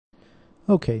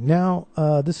Okay, now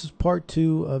this is part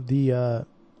 2 of the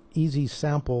easy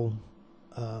sample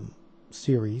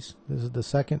series. This is the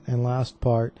second and last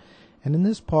part. And in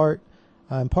this part,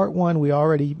 in part 1, we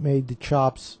already made the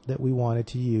chops that we wanted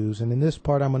to use. And in this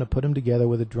part, I'm going to put them together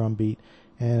with a drum beat.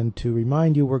 And to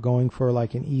remind you, we're going for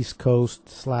like an East Coast /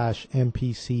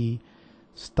 MPC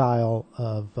style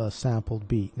of sampled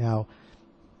beat. Now,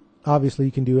 obviously,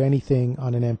 you can do anything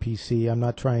on an MPC. I'm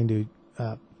not trying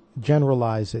to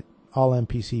generalize it. All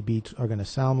MPC beats are going to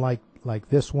sound like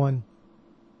this one,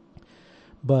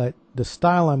 but the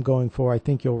style I'm going for, I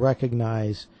think you'll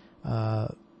recognize,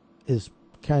 is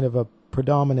kind of a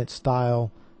predominant style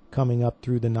coming up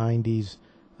through the 90s,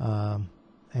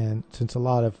 and since a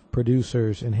lot of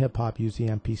producers in hip-hop use the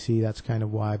MPC, that's kind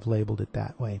of why I've labeled it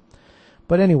that way.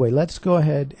 But anyway, let's go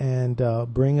ahead and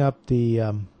bring up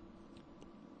the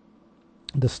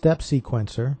step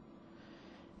sequencer.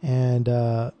 And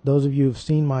those of you who've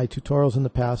seen my tutorials in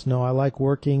the past know I like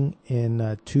working in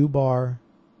 2-bar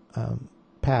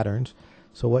patterns.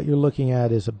 So what you're looking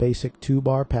at is a basic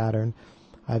 2-bar pattern.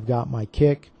 I've got my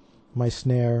kick, my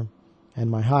snare, and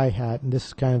my hi-hat, and this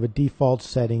is kind of a default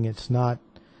setting. It's not,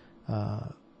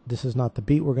 this is not the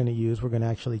beat we're going to use. We're going to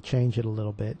actually change it a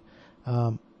little bit.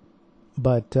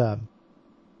 But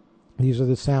these are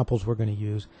the samples we're going to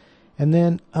use. And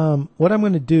then what I'm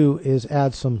going to do is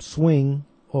add some swing,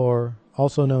 or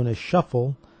also known as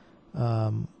shuffle,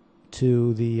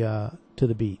 to the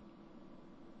beat.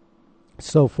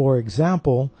 So, for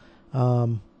example,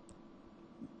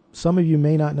 some of you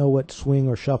may not know what swing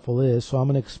or shuffle is, so I'm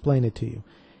going to explain it to you.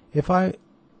 If I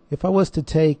was to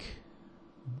take,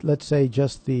 let's say,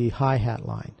 just the hi-hat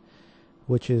line,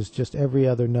 which is just every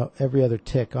other note, every other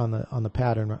tick on the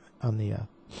pattern, on the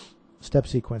step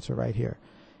sequencer right here,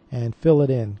 and fill it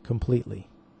in completely.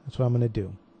 That's what I'm going to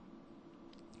do.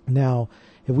 Now,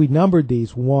 if we numbered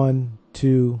these 1,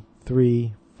 2,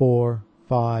 3, 4,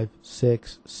 5,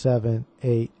 6, 7,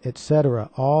 8, etc.,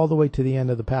 all the way to the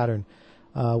end of the pattern,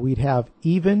 we'd have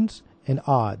evens and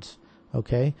odds.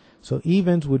 Okay, so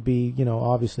evens would be, you know,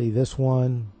 obviously this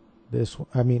one,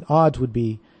 odds would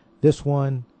be this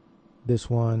one,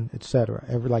 etc.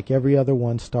 Every other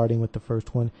one starting with the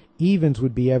first one. Evens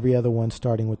would be every other one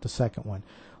starting with the second one.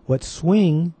 What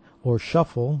swing or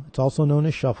shuffle, it's also known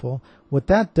as shuffle, what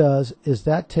that does is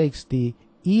that takes the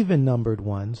even numbered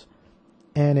ones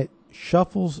and it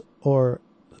shuffles or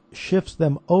shifts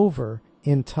them over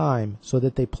in time so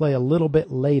that they play a little bit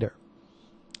later.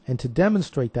 And to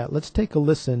demonstrate that, let's take a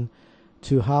listen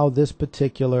to how this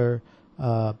particular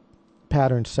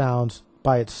pattern sounds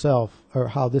by itself, or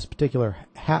how this particular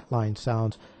hat line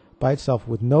sounds by itself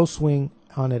with no swing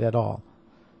on it at all.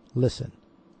 Listen.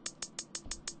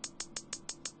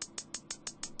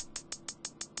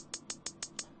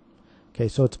 Okay,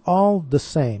 so it's all the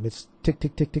same. It's tick,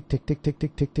 tick, tick, tick, tick, tick, tick,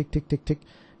 tick, tick, tick, tick, tick, tick.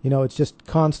 You know, it's just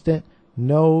constant,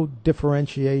 no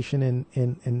differentiation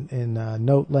in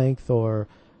note length or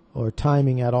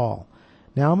timing at all.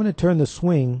 Now I'm going to turn the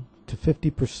swing to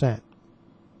 50%.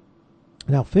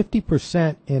 Now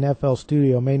 50% in FL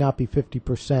Studio may not be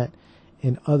 50%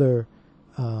 in other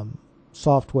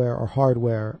software or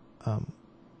hardware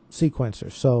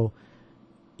sequencers. So,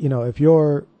 you know, if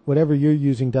whatever you're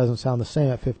using doesn't sound the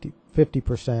same at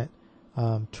 50%,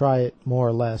 try it more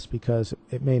or less, because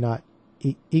it may not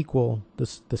equal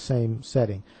the same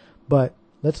setting. But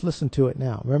let's listen to it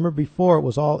now. Remember, before it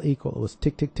was all equal. It was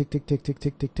tick, tick, tick, tick, tick, tick,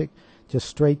 tick, tick, tick, just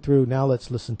straight through. Now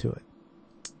let's listen to it.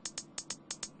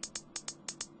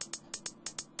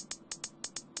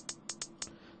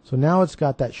 So now it's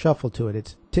got that shuffle to it.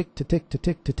 It's tick to tick to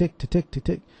tick to tick to tick to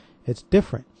tick. It's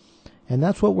different. And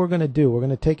that's what we're going to do. We're going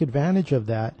to take advantage of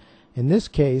that. In this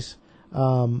case,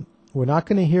 we're not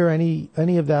going to hear any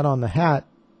of that on the hat,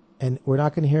 and we're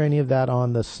not going to hear any of that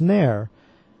on the snare,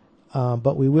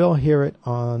 but we will hear it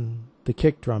on the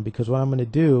kick drum, because what I'm going to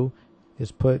do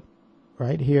is put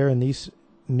right here in these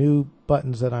new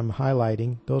buttons that I'm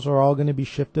highlighting, those are all going to be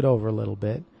shifted over a little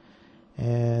bit,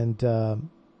 and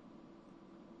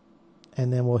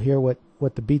then we'll hear what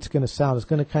the beat's going to sound. It's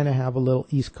going to kind of have a little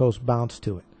East Coast bounce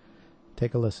to it.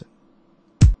 Take a listen.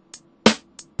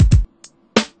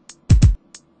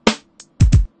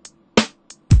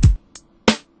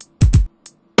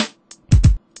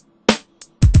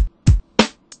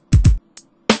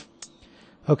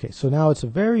 Okay, so now it's a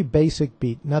very basic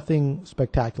beat, nothing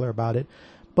spectacular about it.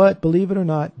 But believe it or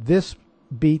not, this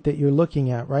beat that you're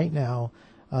looking at right now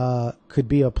could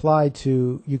be applied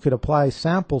to, you could apply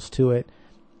samples to it,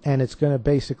 and it's going to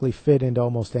basically fit into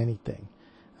almost anything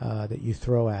that you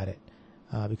throw at it,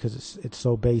 because it's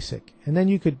so basic. And then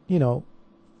you could, you know,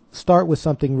 start with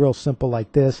something real simple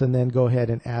like this and then go ahead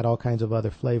and add all kinds of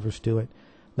other flavors to it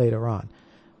later on.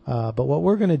 But what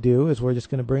we're going to do is we're just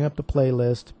going to bring up the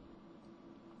playlist,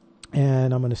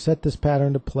 and I'm going to set this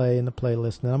pattern to play in the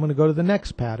playlist. And then I'm going to go to the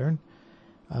next pattern,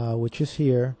 which is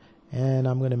here, and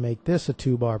I'm going to make this a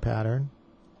 2-bar pattern.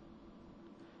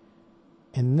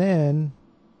 And then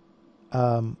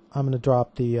I'm going to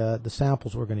drop the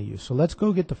samples we're going to use. So let's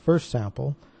go get the first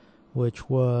sample, which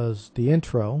was the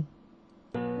intro.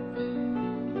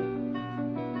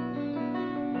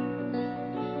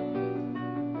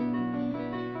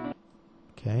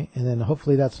 Okay, and then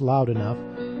hopefully that's loud enough.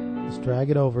 Let's drag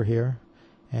it over here,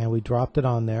 and we dropped it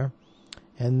on there.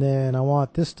 And then I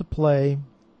want this to play,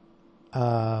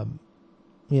 you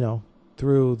know,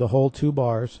 through the whole 2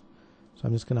 bars. So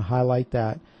I'm just going to highlight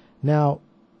that. Now,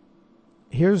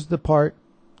 here's the part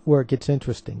where it gets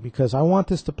interesting, because I want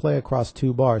this to play across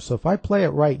 2 bars. So if I play it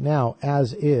right now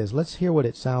as is, let's hear what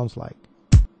it sounds like.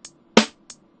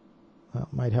 Well,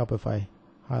 it might help if I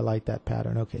highlight that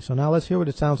pattern. Okay, so now let's hear what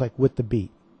it sounds like with the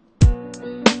beat.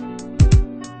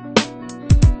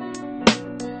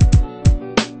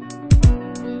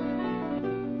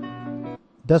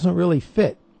 Doesn't really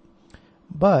fit,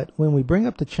 but when we bring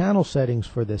up the channel settings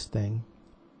for this thing,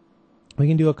 we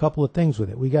can do a couple of things with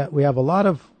it. We have a lot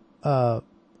of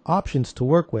options to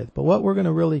work with, but what we're going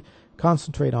to really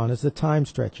concentrate on is the time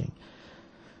stretching.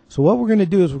 So what we're going to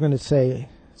do is we're going to say,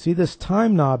 see this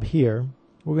time knob here,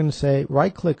 we're going to say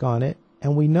right click on it,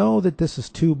 and we know that this is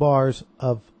 2 bars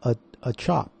of a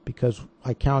chop because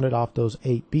I counted off those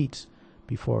 8 beats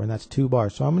before, and that's 2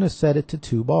 bars. So I'm going to set it to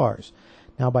 2 bars.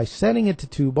 Now by setting it to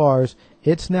 2 bars,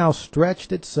 it's now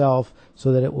stretched itself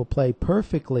so that it will play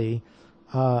perfectly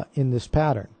in this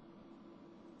pattern.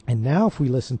 And now if we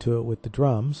listen to it with the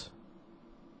drums,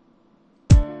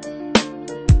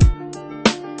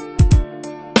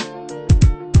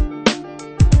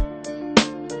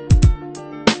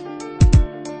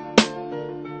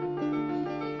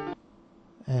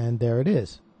 and there it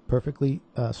is, perfectly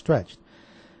stretched.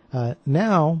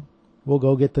 Now we'll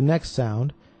go get the next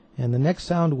sound, and the next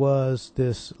sound was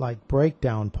this like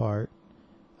breakdown part.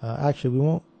 Actually,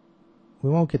 we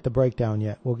won't get the breakdown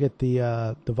yet. We'll get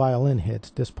the violin hits,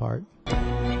 this part.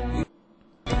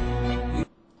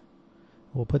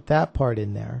 We'll put that part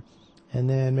in there, and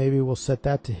then maybe we'll set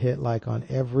that to hit like on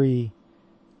every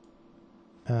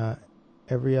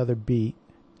other beat,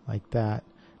 like that.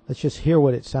 Let's just hear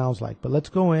what it sounds like. But let's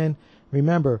go in.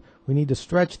 Remember, we need to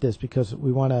stretch this because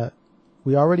we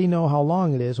already know how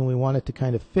long it is, and we want it to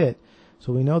kind of fit.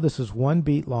 So we know this is 1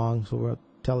 beat long, so we'll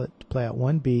tell it to play at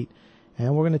 1 beat.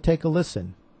 And we're going to take a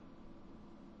listen.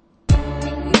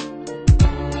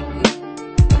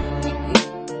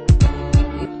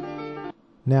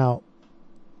 Now,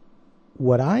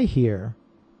 what I hear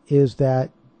is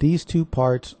that these 2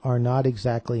 parts are not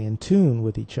exactly in tune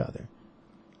with each other.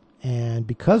 And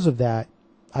because of that,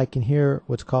 I can hear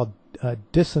what's called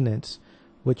dissonance,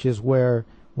 which is where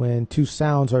when 2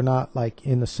 sounds are not like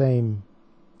in the same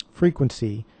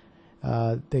frequency,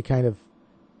 they kind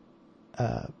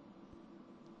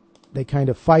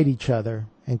of fight each other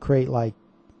and create like,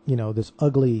 you know, this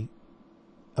ugly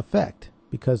effect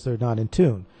because they're not in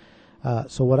tune.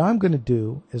 So what I'm going to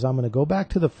do is I'm going to go back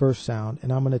to the first sound,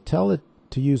 and I'm going to tell it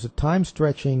to use a time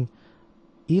stretching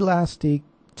elastic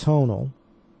tonal.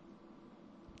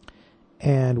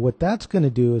 And what that's going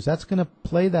to do is that's going to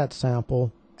play that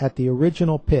sample at the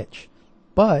original pitch,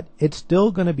 but it's still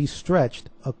going to be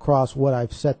stretched across what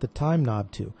I've set the time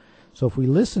knob to. So if we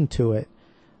listen to it,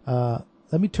 let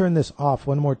me turn this off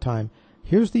one more time.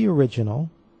 Here's the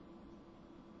original.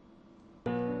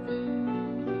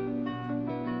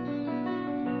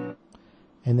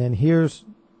 And then here's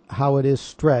how it is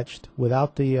stretched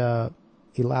without the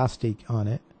elastic on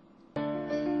it.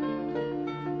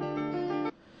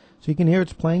 So you can hear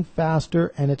it's playing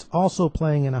faster, and it's also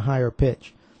playing in a higher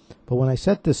pitch. But when I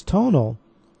set this tonal,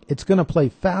 it's going to play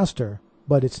faster,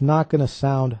 but it's not going to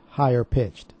sound higher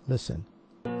pitched. Listen.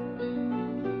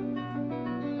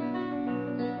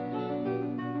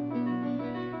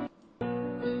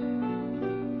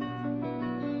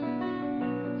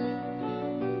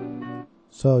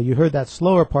 So you heard that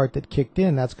slower part that kicked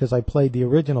in. That's because I played the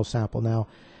original sample. Now,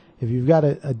 if you've got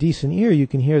a decent ear, you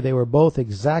can hear they were both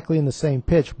exactly in the same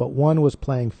pitch, but one was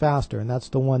playing faster, and that's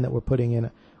the one that we're putting in,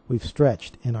 we've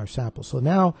stretched in our sample. So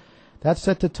now that's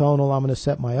set to tonal. I'm going to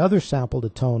set my other sample to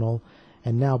tonal,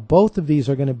 and now both of these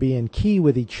are going to be in key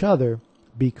with each other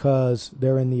because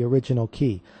they're in the original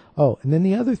key. Oh, and then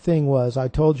the other thing was I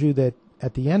told you that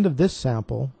at the end of this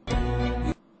sample,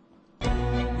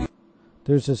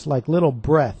 there's this like little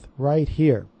breath right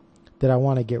here that I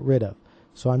want to get rid of.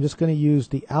 So I'm just going to use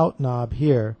the out knob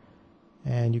here,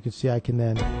 and you can see I can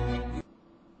then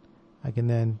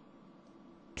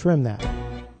trim that.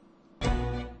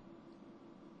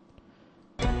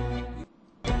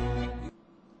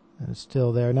 And it's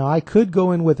still there. Now I could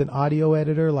go in with an audio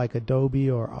editor like Adobe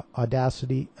or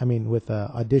Audacity, with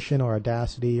Audition or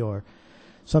Audacity or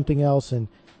something else, and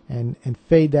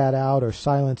fade that out or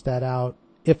silence that out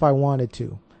if I wanted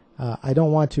to. I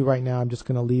don't want to right now. I'm just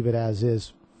going to leave it as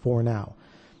is for now.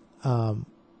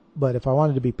 But if I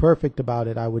wanted to be perfect about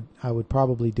it, I would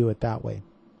probably do it that way.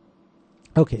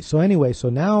 Okay, so anyway, so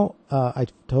now I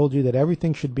told you that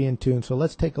everything should be in tune, so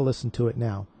let's take a listen to it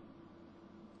now.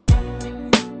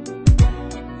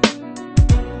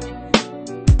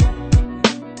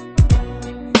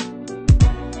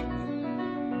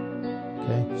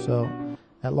 Okay, so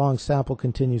that long sample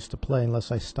continues to play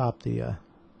unless I stop the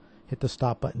hit the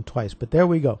stop button twice, but there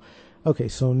we go. Okay,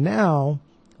 so now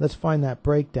let's find that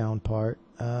breakdown part.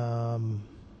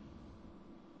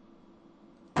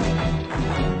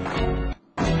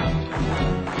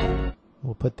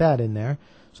 We'll put that in there.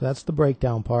 So that's the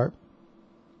breakdown part.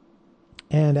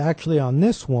 And actually on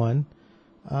this one,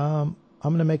 I'm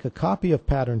going to make a copy of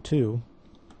pattern 2.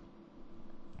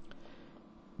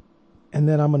 And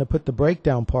then I'm going to put the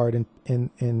breakdown part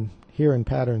in here in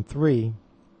pattern 3.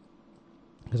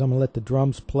 Because I'm going to let the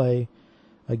drums play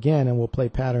again, and we'll play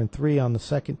pattern 3 on the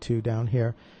second 2 down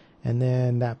here. And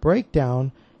then that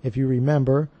breakdown, if you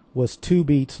remember, was 2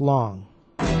 beats long.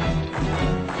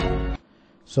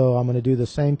 So I'm going to do the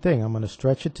same thing. I'm going to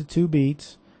stretch it to 2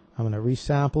 beats. I'm going to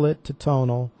resample it to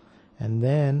tonal, and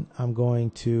then I'm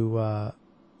going to,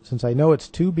 since I know it's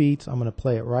 2 beats, I'm going to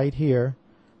play it right here,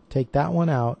 take that one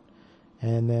out,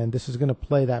 and then this is going to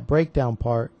play that breakdown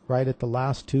part right at the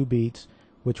last 2 beats,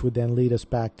 which would then lead us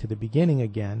back to the beginning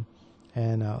again,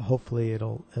 and hopefully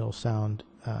it'll sound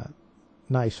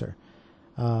nicer.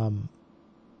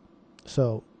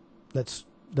 So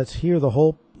let's hear the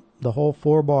whole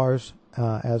 4 bars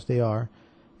as they are,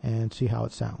 and see how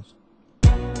it sounds.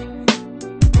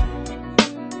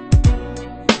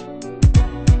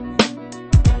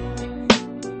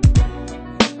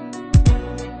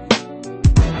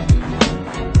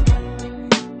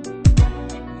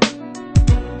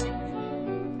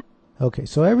 Okay,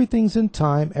 so everything's in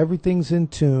time, everything's in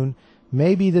tune.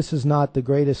 Maybe this is not the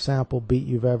greatest sample beat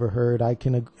you've ever heard. I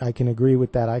can agree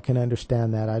with that. I can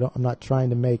understand that. I'm not trying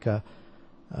to make a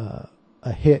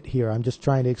hit here. I'm just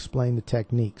trying to explain the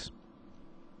techniques.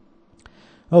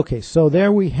 Okay, so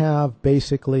there we have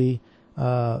basically,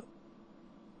 let's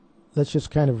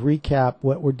just kind of recap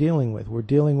what we're dealing with. We're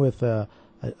dealing with a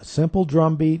simple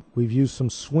drum beat. We've used some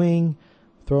swing,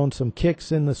 thrown some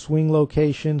kicks in the swing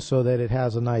location so that it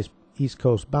has a nice East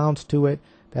Coast bounce to it.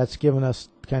 That's given us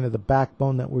kind of the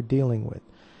backbone that we're dealing with.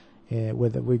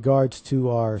 With regards to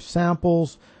our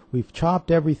samples, we've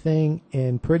chopped everything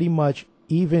in pretty much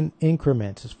even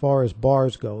increments as far as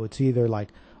bars go. It's either like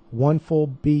 1 full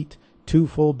beat, 2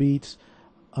 full beats,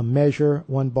 a measure,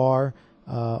 1 bar,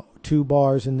 2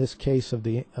 bars in this case of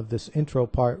this intro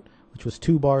part, which was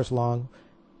 2 bars long.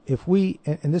 If we,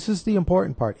 and this is the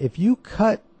important part, if you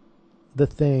cut the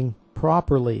thing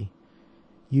properly,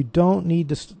 you don't need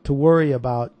to worry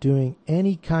about doing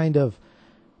any kind of,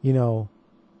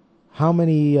 how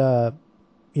many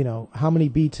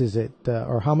beats is it,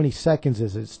 or how many seconds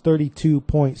is it? It's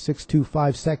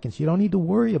 32.625 seconds. You don't need to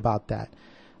worry about that.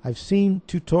 I've seen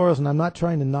tutorials, and I'm not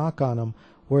trying to knock on them,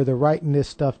 where they're writing this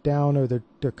stuff down, or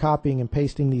they're copying and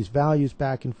pasting these values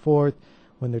back and forth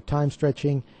when they're time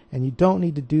stretching, and you don't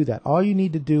need to do that. All you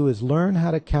need to do is learn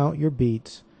how to count your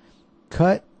beats,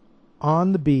 cut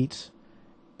on the beats,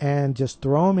 and just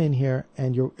throw them in here,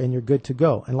 and you're good to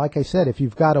go. And like I said, if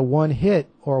you've got a 1 hit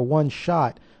or a 1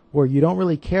 shot where you don't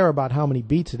really care about how many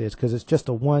beats it is, because it's just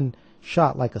a 1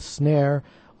 shot, like a snare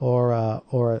or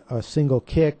a single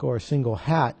kick or a single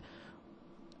hat,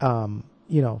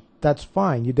 that's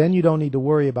fine. Then you don't need to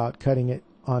worry about cutting it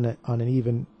on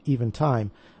an even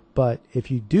time. But if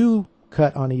you do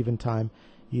cut on even time,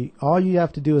 all you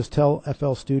have to do is tell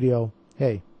FL Studio,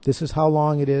 hey, this is how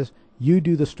long it is. You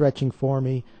do the stretching for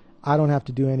me. I don't have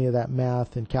to do any of that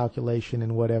math and calculation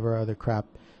and whatever other crap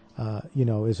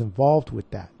is involved with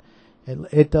that.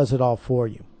 It does it all for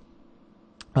you.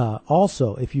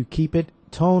 Also, if you keep it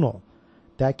tonal,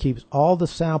 that keeps all the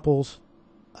samples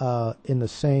in the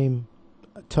same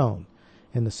tone,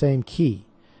 in the same key.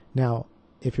 Now,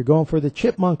 if you're going for the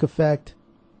chipmunk effect,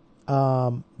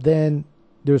 then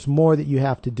there's more that you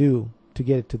have to do to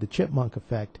get it to the chipmunk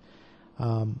effect,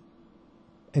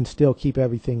 and still keep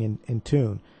everything in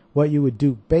tune. What you would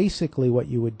do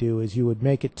is you would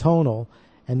make it tonal,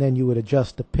 and then you would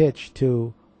adjust the pitch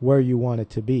to where you want it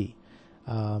to be.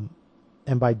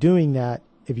 And by doing that,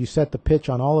 if you set the pitch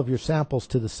on all of your samples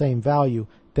to the same value,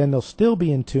 then they'll still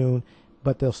be in tune,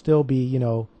 but they'll still be, you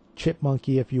know,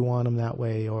 chipmunky if you want them that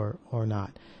way or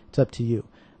not. It's up to you.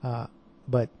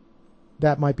 But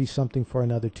that might be something for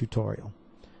another tutorial.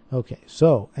 Okay,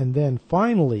 so, and then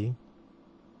finally,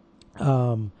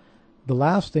 the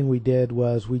last thing we did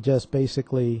was we just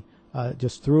basically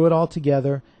just threw it all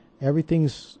together.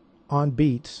 Everything's on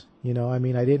beats, you know. I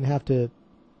mean, I didn't have to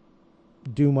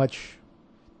do much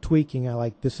tweaking. I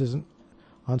like, this isn't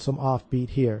on some offbeat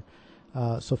here.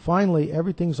 So finally,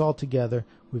 everything's all together.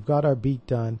 We've got our beat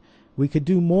done. We could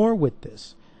do more with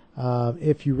this.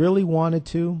 If you really wanted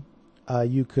to,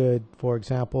 you could, for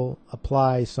example,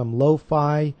 apply some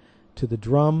lo-fi to the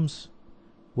drums,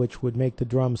 which would make the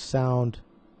drums sound,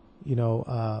 you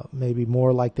know, maybe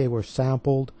more like they were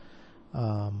sampled.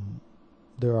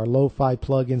 There are lo-fi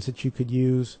plugins that you could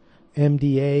use.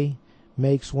 MDA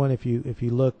makes one. If you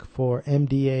look for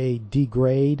MDA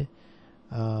degrade,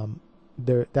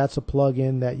 that's a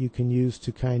plugin that you can use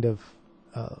to kind of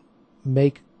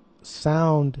make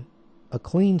sound, a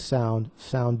clean sound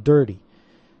dirty.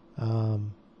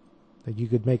 That you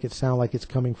could make it sound like it's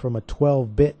coming from a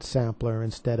 12-bit sampler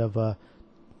instead of a,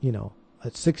 you know,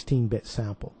 a 16-bit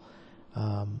sample.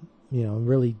 You know,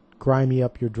 really grimy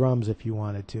up your drums if you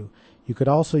wanted to. You could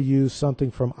also use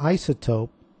something from Isotope,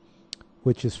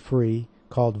 which is free,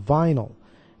 called Vinyl,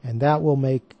 and that will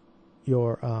make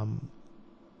your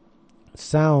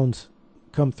sounds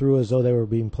come through as though they were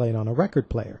being played on a record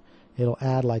player. It'll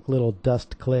add like little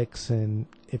dust clicks, and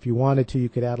if you wanted to, you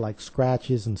could add like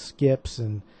scratches and skips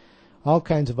and all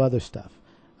kinds of other stuff.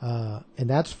 And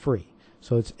that's free.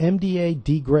 So it's MDA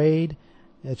Degrade,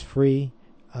 it's free,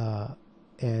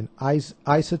 and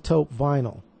Isotope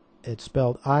Vinyl. It's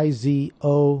spelled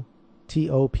IZOTOPE,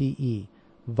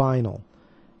 Vinyl,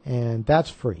 and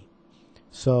that's free.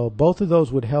 So both of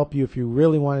those would help you if you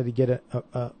really wanted to get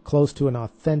a close to an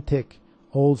authentic,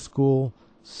 old school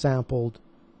sampled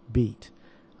beat.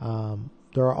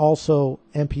 There are also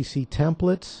MPC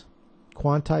templates,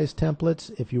 quantized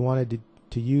templates, if you wanted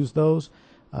to use those.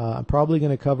 I'm probably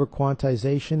going to cover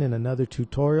quantization in another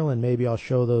tutorial, and maybe I'll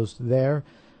show those there.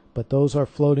 But those are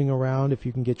floating around if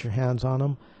you can get your hands on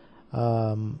them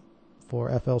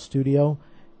for FL Studio.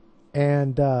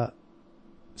 And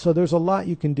so there's a lot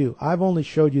you can do. I've only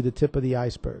showed you the tip of the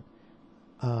iceberg.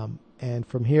 And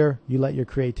from here, you let your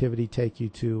creativity take you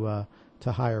to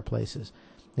higher places.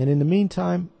 And in the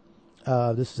meantime,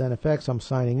 this is NFX. I'm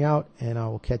signing out, and I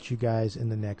will catch you guys in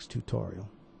the next tutorial.